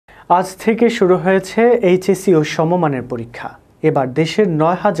আজ থেকে শুরু হয়েছে এইচএসসি ও সমমানের পরীক্ষা। এবার দেশের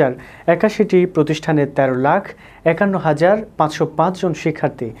 ৯,০৮১টি প্রতিষ্ঠানের ১৩,৫১,৫০৫ জন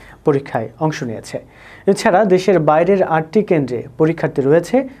শিক্ষার্থী পরীক্ষায় অংশ নিয়েছে। এছাড়া দেশের বাইরের ৮টি কেন্দ্রে পরীক্ষার্থী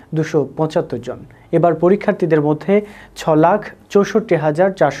রয়েছে ২৭৫ জন। এবার পরীক্ষার্থীদের মধ্যে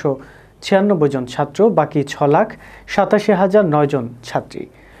 ৬,৬৪,৪৯৬ জন ছাত্র, বাকি ৬,৮৭,০০৯ জন ছাত্রী।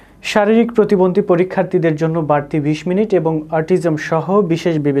 শারীরিক প্রতিবন্ধী পরীক্ষার্থীদের জন্য বাড়তি ২০ মিনিট এবং অটিজম সহ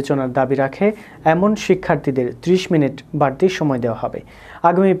বিশেষ বিবেচনার দাবি রাখে এমন শিক্ষার্থীদের ৩০ মিনিট বাড়তি সময় দেওয়া হবে।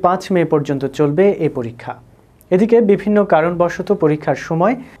 আগামী ৫ মে পর্যন্ত চলবে এই পরীক্ষা। এদিকে বিভিন্ন কারণবশত পরীক্ষার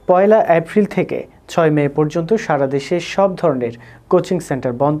সময় ১ এপ্রিল থেকে ৬ মে পর্যন্ত সারা দেশে সব ধরনের কোচিং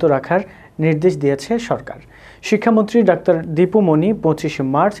সেন্টার বন্ধ রাখার নির্দেশ দিয়েছে সরকার। শিক্ষামন্ত্রী ডাক্তার দীপু মনি ২৫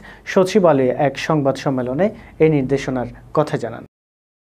 মার্চ সচিবালয়ে এক সংবাদ সম্মেলনে এই নির্দেশনার কথা জানান।